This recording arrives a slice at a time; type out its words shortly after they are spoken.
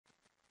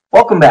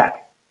Welcome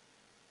back.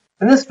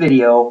 In this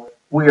video,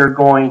 we are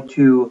going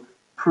to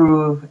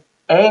prove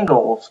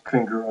angles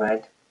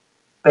congruent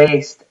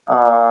based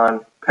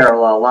on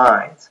parallel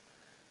lines.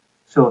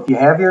 So if you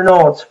have your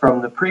notes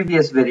from the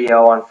previous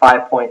video on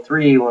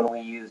 5.3 when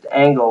we used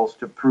angles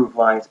to prove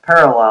lines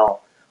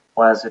parallel,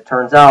 well, as it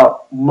turns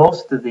out,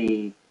 most of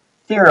the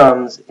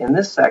theorems in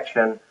this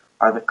section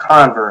are the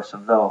converse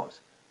of those.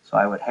 So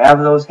I would have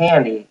those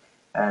handy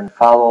and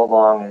follow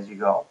along as you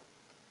go.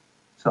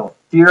 So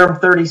Theorem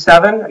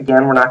 37,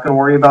 again, we're not going to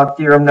worry about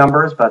theorem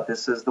numbers, but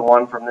this is the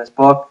one from this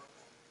book.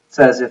 It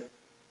says if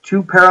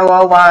two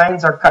parallel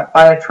lines are cut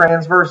by a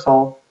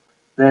transversal,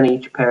 then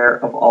each pair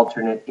of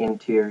alternate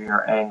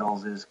interior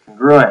angles is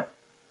congruent.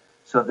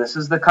 So this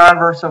is the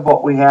converse of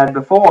what we had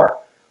before.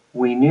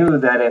 We knew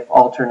that if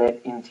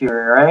alternate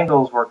interior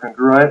angles were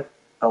congruent,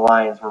 the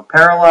lines were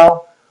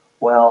parallel.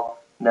 Well,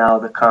 now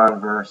the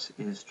converse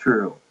is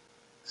true.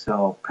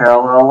 So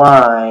parallel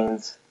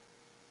lines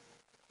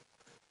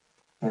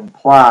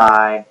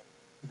imply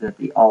that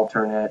the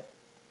alternate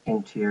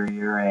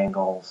interior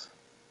angles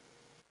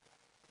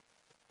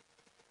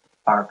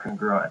are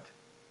congruent.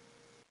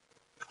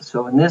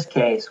 So in this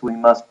case, we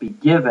must be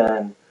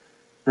given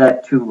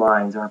that two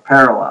lines are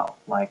parallel,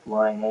 like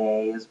line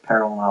A is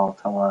parallel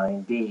to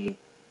line B,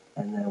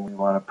 and then we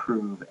want to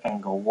prove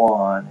angle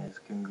 1 is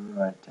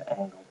congruent to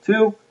angle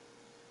 2.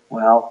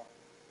 Well,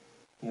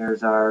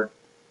 here's our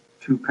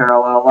two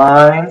parallel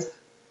lines.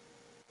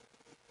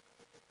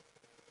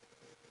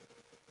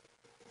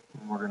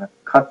 We're going to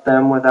cut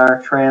them with our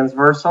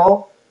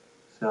transversal.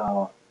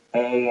 So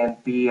A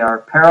and B are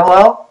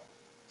parallel.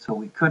 So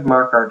we could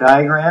mark our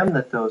diagram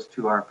that those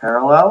two are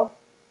parallel.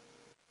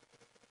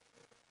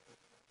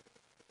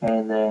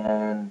 And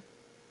then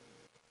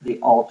the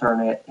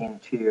alternate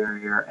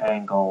interior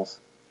angles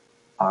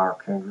are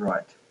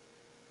congruent.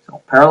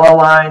 So parallel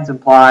lines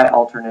imply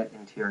alternate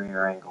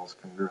interior angles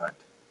congruent.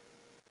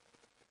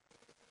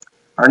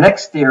 Our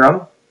next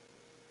theorem,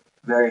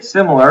 very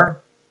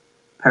similar,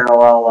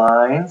 parallel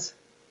lines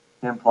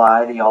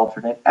imply the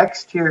alternate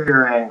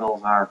exterior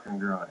angles are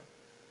congruent.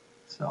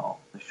 So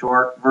the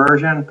short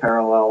version,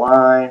 parallel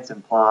lines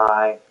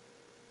imply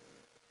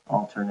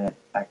alternate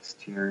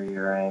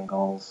exterior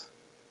angles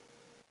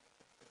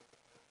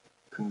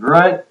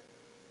congruent.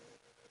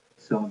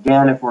 So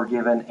again, if we're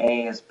given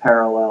A is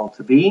parallel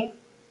to B,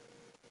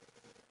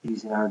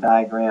 using our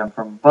diagram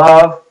from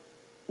above,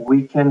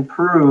 we can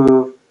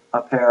prove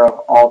a pair of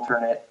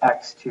alternate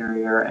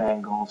exterior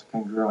angles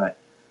congruent.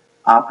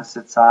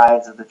 Opposite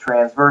sides of the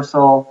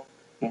transversal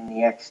in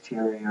the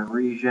exterior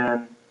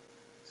region.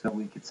 So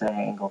we could say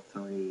angle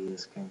 3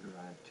 is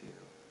congruent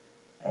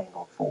to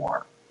angle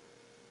 4.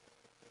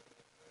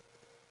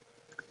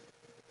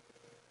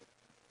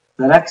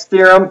 The next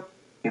theorem,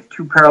 if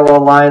two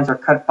parallel lines are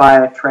cut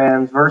by a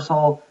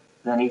transversal,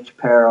 then each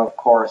pair of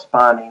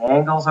corresponding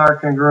angles are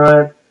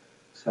congruent.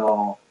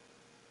 So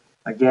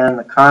again,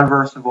 the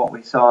converse of what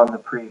we saw in the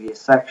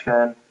previous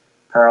section,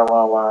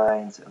 parallel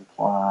lines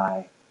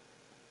imply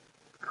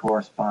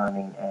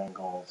corresponding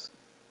angles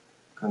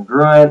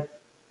congruent.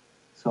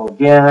 So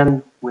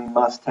again, we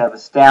must have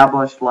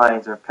established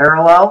lines are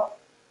parallel.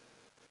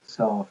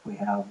 So if we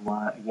have,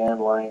 again,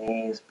 line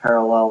A is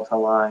parallel to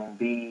line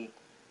B,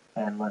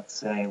 and let's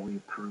say we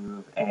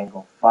prove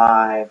angle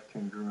 5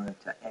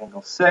 congruent to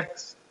angle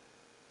 6,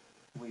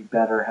 we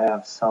better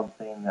have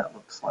something that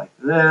looks like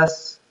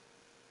this.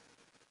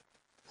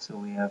 So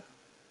we have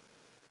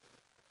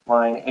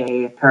line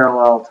A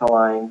parallel to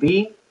line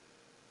B.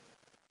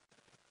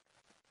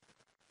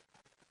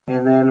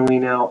 And then we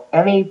know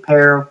any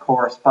pair of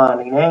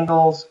corresponding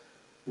angles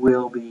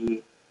will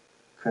be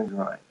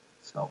congruent.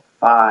 So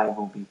 5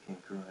 will be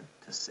congruent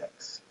to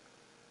 6.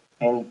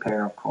 Any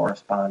pair of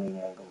corresponding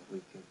angles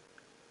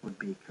would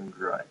be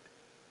congruent.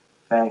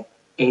 Okay?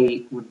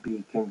 8 would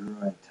be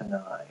congruent to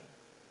 9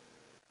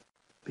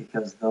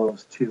 because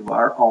those two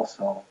are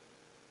also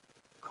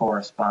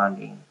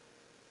corresponding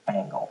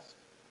angles.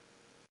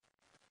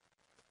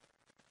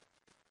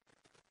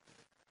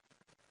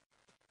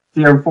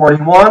 Theorem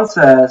 41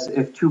 says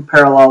if two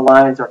parallel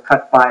lines are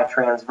cut by a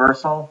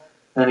transversal,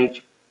 then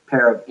each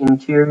pair of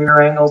interior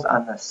angles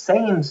on the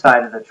same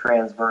side of the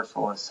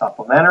transversal is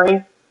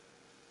supplementary.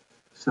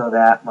 So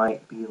that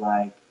might be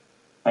like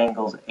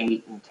angles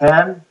 8 and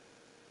 10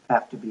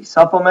 have to be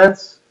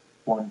supplements.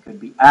 One could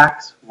be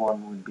x,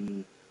 one would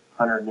be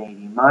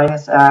 180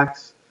 minus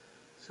x.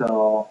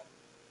 So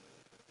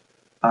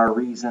our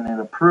reason in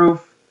a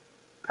proof,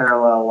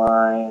 parallel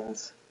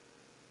lines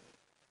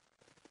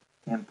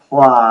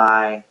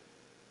imply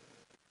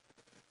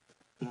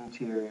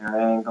interior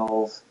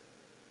angles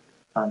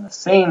on the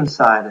same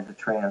side of the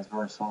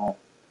transversal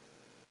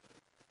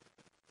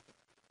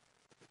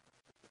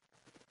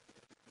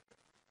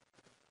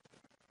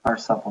are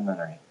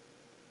supplementary.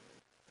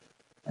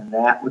 And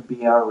that would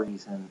be our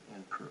reason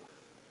in proof.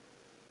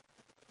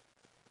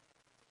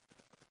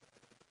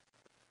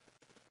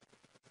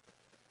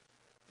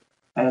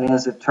 And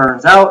as it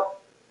turns out,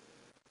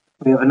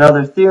 we have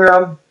another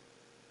theorem,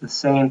 the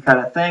same kind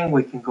of thing.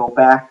 We can go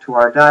back to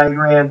our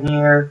diagram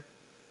here.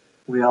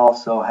 we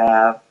also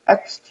have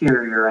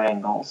exterior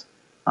angles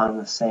on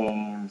the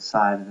same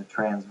side of the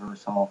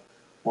transversal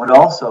would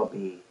also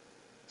be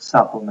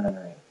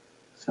supplementary.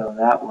 So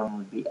that one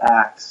would be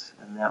x,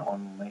 and that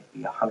one might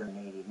be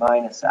 180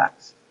 minus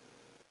x.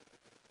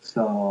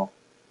 So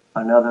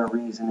another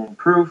reason in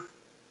proof,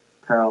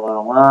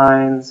 parallel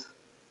lines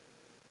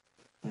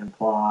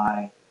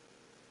imply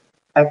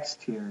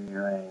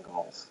exterior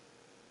angles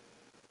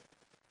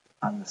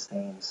on the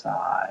same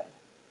side.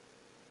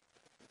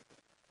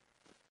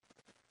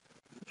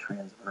 The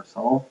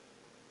transversal.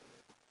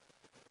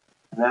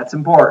 And that's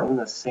important,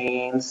 the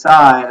same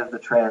side of the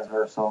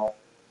transversal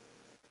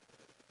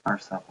are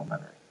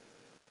supplementary.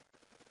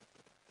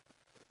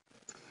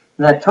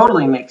 And that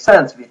totally makes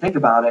sense if you think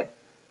about it,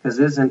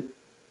 because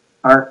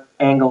aren't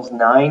angles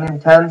 9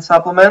 and 10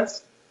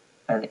 supplements,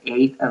 and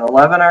 8 and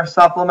 11 are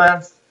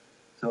supplements?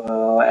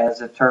 So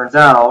as it turns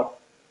out,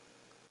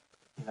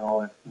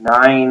 if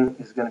 9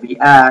 is going to be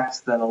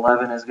x, then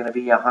 11 is going to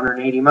be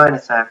 180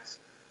 minus x.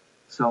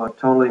 So it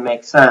totally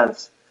makes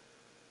sense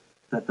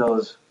that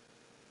those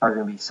are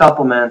going to be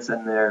supplements,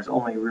 and there's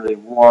only really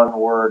one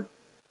word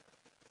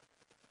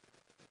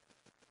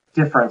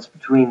difference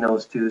between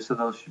those two, so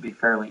those should be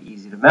fairly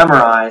easy to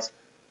memorize.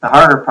 The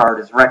harder part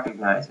is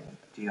recognizing.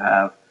 Do you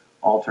have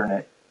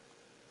alternate?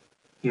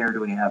 Here,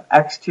 do we have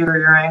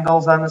exterior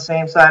angles on the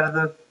same side of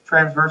the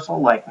transversal,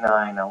 like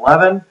 9,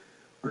 11?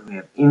 Or do we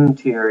have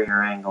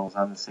interior angles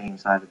on the same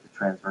side of the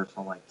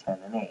transversal, like 10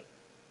 and 8?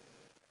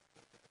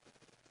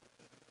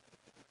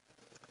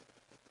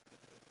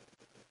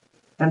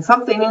 And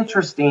something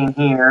interesting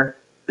here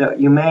that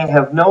you may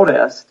have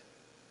noticed,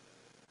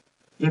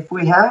 if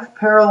we have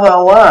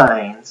parallel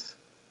lines,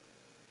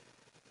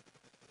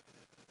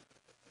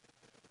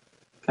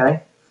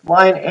 okay,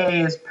 line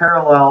A is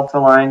parallel to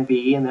line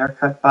B, and they're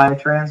cut by a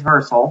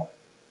transversal.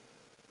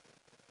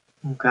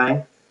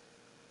 Okay.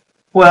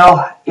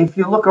 Well, if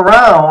you look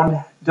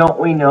around, don't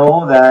we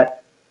know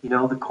that,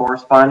 the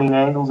corresponding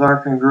angles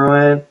are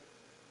congruent,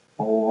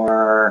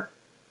 or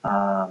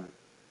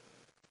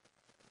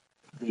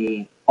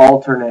the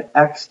alternate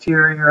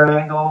exterior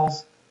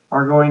angles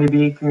are going to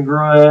be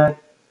congruent?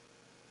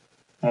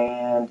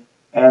 And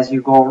as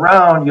you go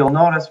around, you'll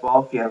notice,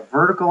 well, if you have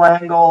vertical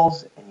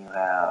angles and you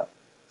have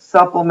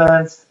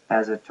supplements,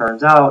 as it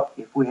turns out,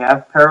 if we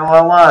have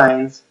parallel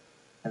lines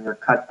and they're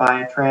cut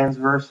by a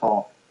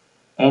transversal,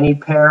 any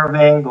pair of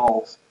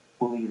angles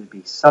will either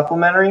be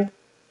supplementary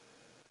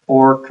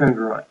or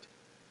congruent.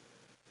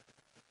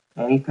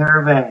 Any pair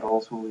of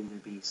angles will either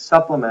be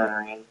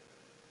supplementary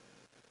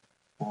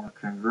or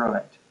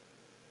congruent.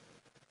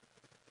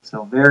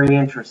 So very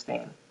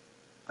interesting.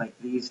 Like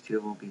these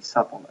two will be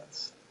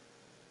supplements.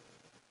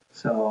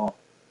 So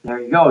there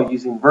you go.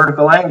 Using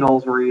vertical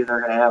angles, we're either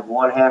going to have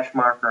one hash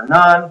mark or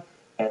none,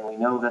 and we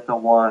know that the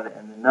one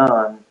and the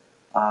none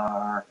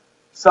are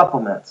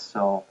supplements.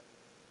 So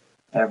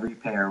every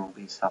pair will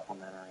be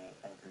supplementary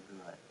and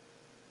congruent.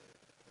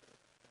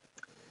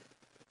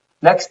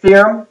 Next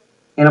theorem.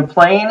 In a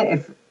plane,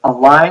 if a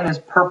line is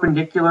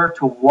perpendicular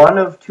to one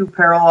of two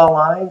parallel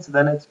lines,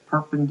 then it's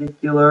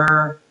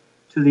perpendicular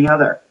to the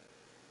other.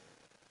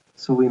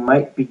 So we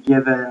might be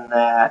given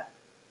that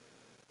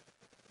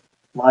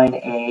line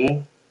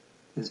A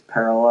is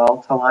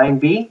parallel to line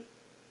B,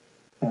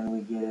 and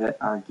we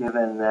are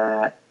given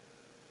that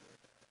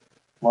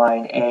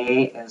line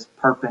A is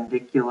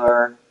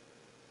perpendicular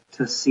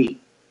to C.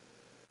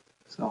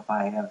 So if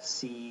I have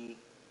C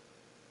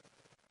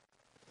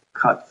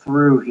cut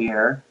through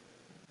here,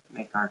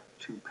 make our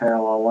two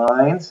parallel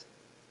lines,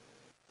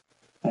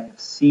 and if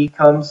C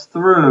comes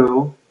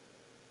through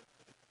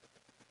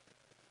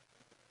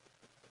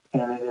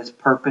and it is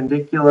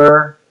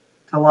perpendicular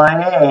to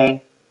line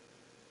A,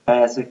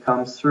 as it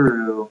comes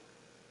through,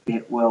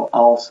 it will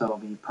also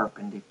be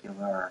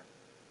perpendicular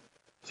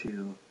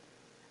to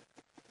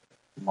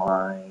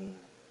line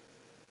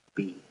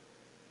B.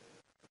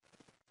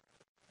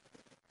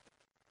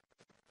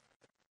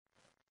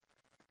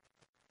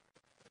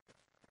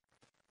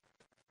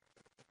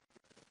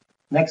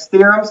 Next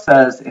theorem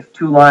says if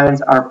two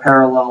lines are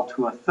parallel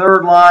to a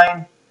third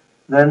line,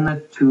 then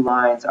the two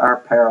lines are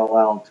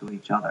parallel to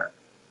each other.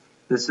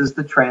 This is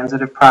the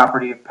transitive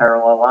property of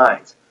parallel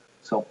lines.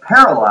 So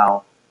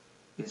parallel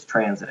is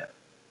transitive.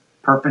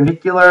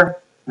 Perpendicular,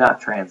 not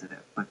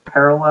transitive, but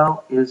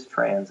parallel is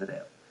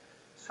transitive.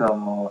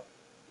 So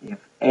if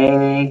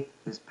A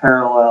is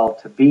parallel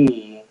to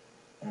B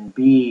and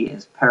B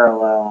is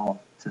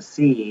parallel to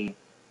C,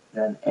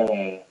 then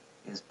A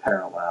is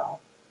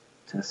parallel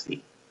to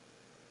C.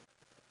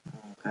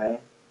 Okay,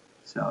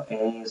 so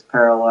A is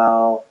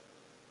parallel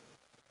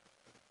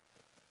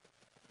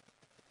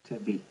to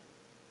B.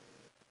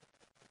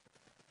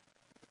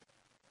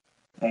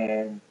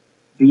 And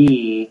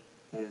B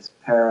is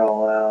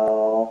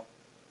parallel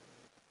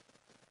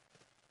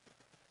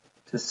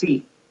to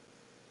C.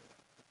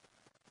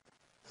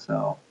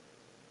 So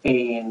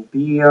A and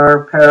B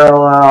are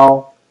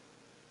parallel,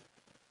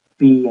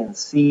 B and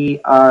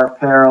C are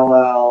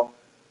parallel,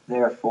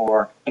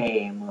 therefore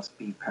A must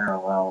be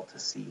parallel to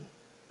C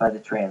by the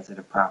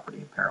transitive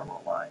property of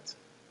parallel lines.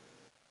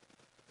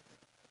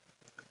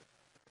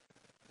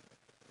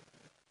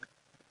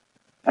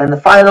 And the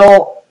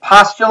final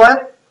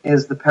postulate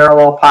is the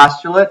parallel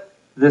postulate.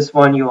 This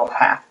one you will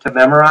have to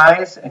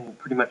memorize, and you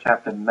pretty much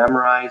have to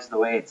memorize the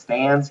way it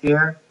stands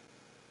here.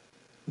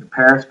 Your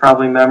parents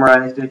probably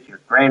memorized it. Your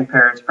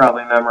grandparents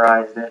probably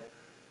memorized it.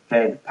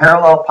 Okay, the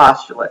parallel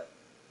postulate.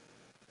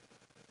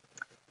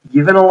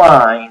 Given a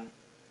line,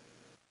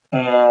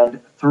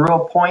 and through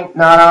a point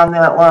not on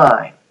that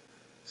line.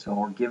 So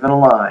we're given a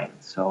line.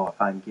 So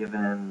if I'm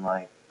given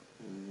like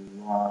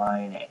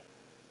line A,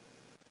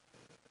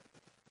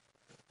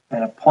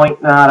 and a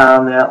point not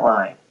on that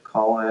line,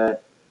 call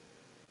it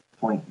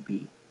point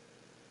B.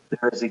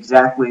 There is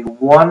exactly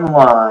one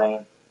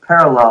line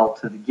parallel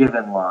to the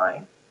given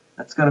line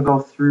that's going to go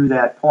through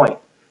that point.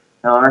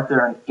 Now, aren't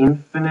there an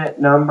infinite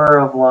number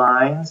of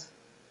lines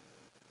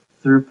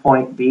through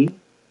point B?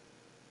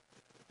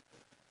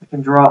 I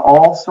can draw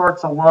all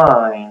sorts of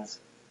lines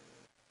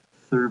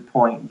through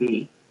point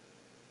B.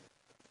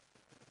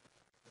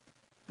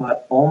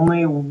 But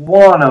only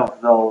one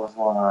of those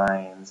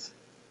lines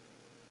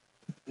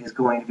is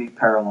going to be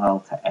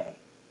parallel to A.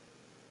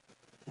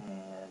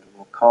 And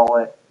we'll call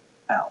it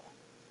L.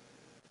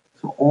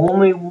 So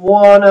only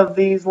one of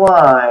these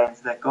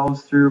lines that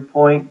goes through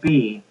point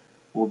B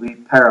will be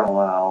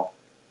parallel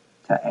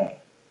to A.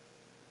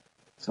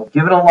 So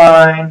given a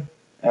line,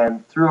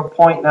 and through a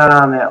point not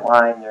on that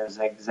line, there's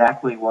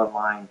exactly one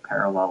line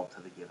parallel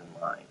to the given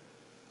line.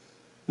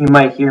 You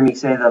might hear me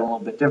say that a little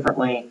bit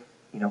differently.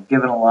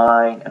 Given a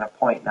line and a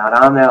point not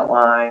on that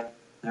line,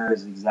 there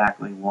is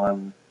exactly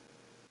one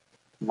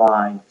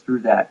line through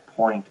that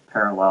point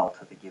parallel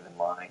to the given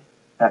line,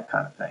 that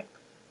kind of thing.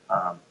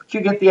 But you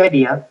get the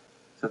idea.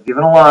 So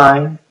given a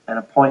line and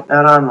a point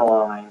not on the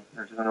line,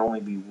 there's going to only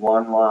be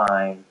one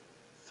line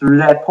through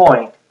that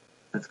point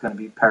that's going to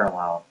be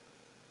parallel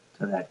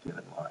to that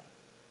given line.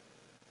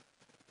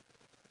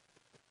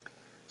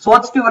 So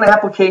let's do an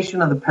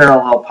application of the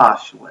parallel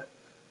postulate.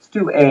 Let's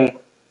do a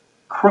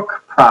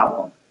crook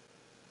problem.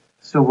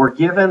 So we're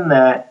given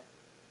that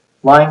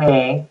line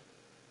A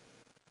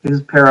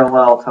is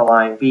parallel to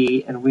line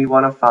B, and we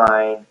want to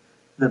find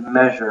the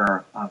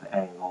measure of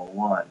angle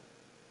 1.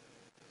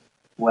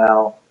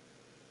 Well,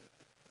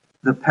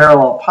 the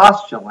parallel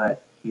postulate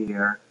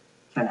here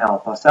can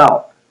help us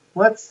out.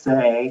 Let's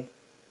say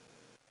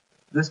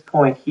this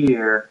point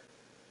here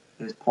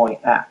is point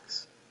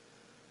X.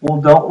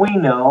 Well, don't we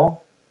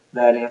know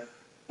that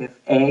if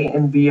A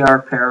and B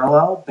are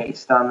parallel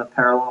based on the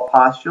parallel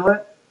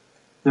postulate,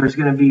 there's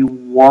going to be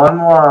one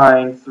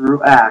line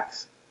through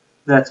X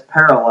that's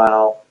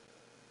parallel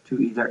to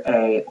either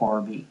A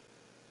or B.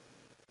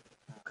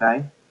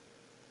 Okay?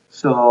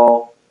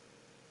 So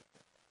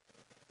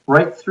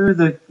right through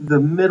the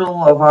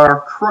middle of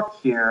our crook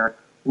here,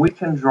 we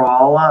can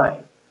draw a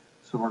line.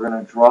 So we're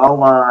going to draw a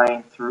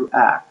line through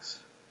X.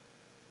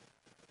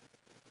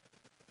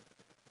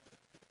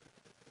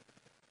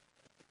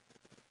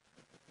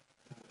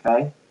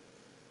 Okay?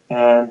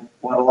 And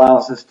what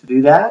allows us to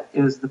do that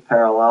is the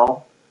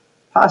parallel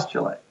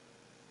postulate.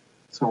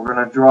 So we're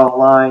going to draw a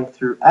line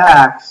through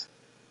X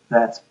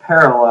that's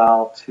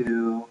parallel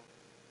to,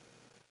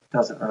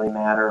 doesn't really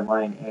matter,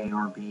 line A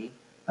or B.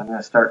 I'm going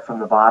to start from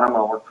the bottom.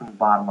 I'll work from the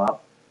bottom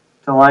up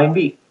to line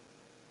B.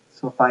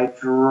 So if I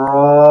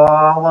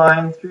draw a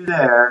line through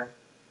there,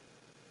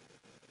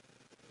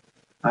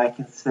 I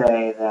can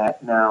say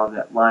that now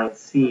that line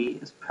C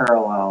is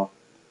parallel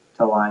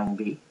to line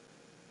B.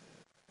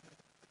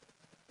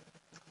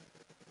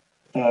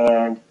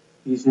 And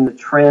using the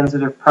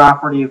transitive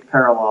property of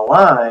parallel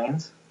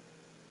lines,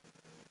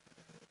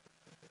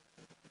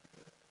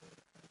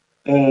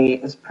 A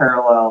is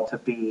parallel to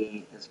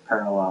B is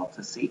parallel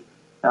to C.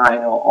 Now I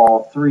know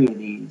all three of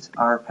these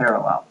are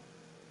parallel.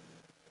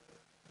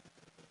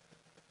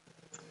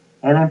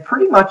 And I'm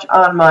pretty much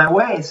on my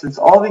way. Since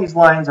all these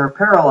lines are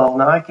parallel,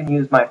 now I can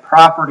use my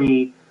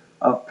property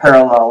of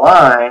parallel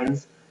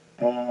lines.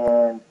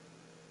 And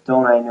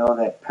don't I know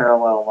that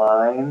parallel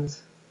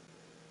lines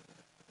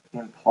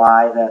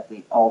imply that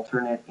the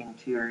alternate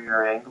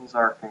interior angles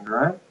are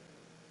congruent?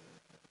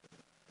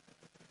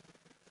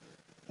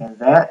 And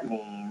that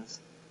means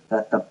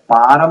that the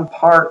bottom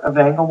part of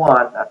angle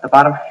 1, not the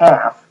bottom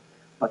half,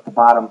 but the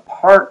bottom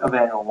part of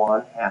angle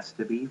 1 has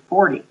to be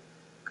 40,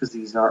 because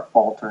these are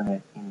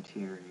alternate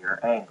interior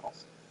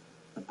angles.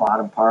 The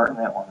bottom part and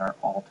that one are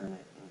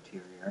alternate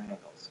interior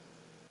angles.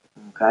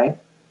 Okay?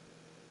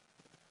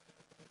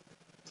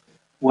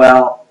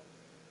 Well,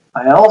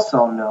 I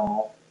also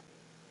know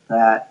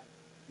that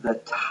the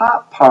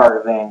top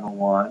part of angle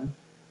 1,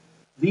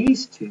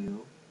 these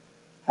two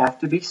have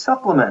to be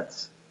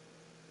supplements,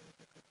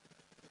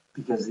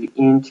 because the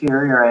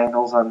interior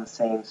angles on the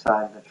same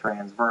side of the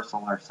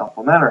transversal are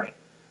supplementary.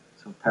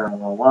 So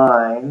parallel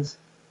lines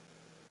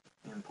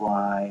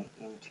imply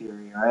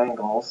interior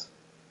angles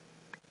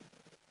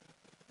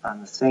on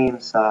the same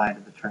side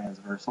of the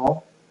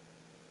transversal.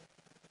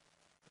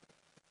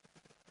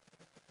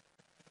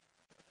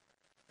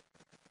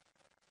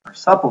 Are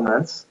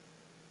supplements.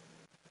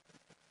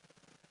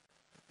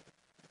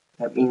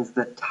 That means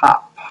the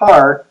top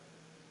part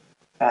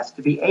has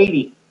to be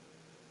 80.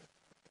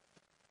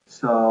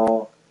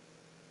 So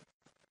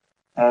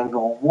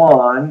Angle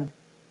 1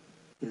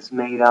 is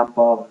made up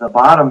of the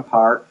bottom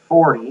part,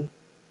 40,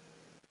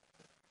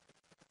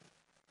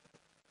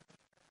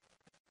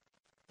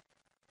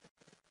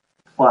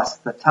 plus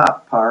the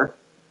top part,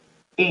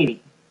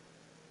 80.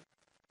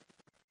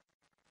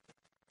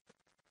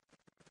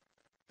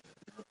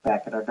 Look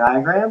back at our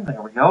diagram.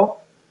 There we go.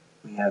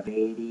 We have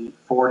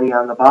 40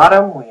 on the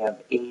bottom. We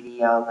have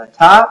 80 on the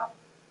top,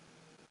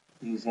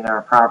 using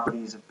our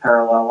properties of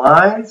parallel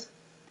lines.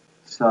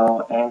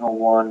 So angle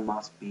 1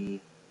 must be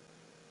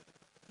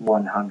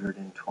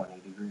 120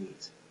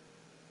 degrees.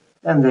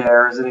 And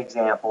there's an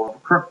example of a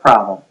crook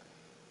problem.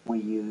 We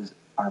use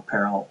our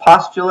parallel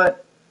postulate.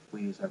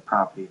 We use our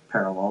property of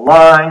parallel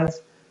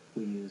lines.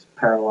 We use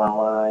parallel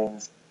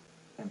lines,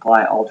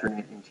 imply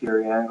alternate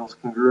interior angles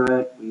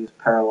congruent. We use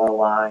parallel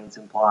lines,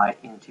 imply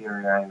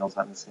interior angles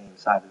on the same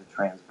side of the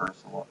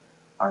transversal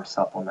are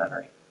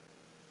supplementary.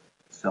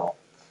 So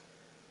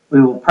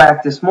we will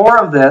practice more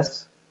of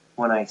this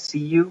when I see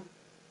you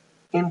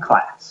in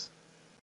class.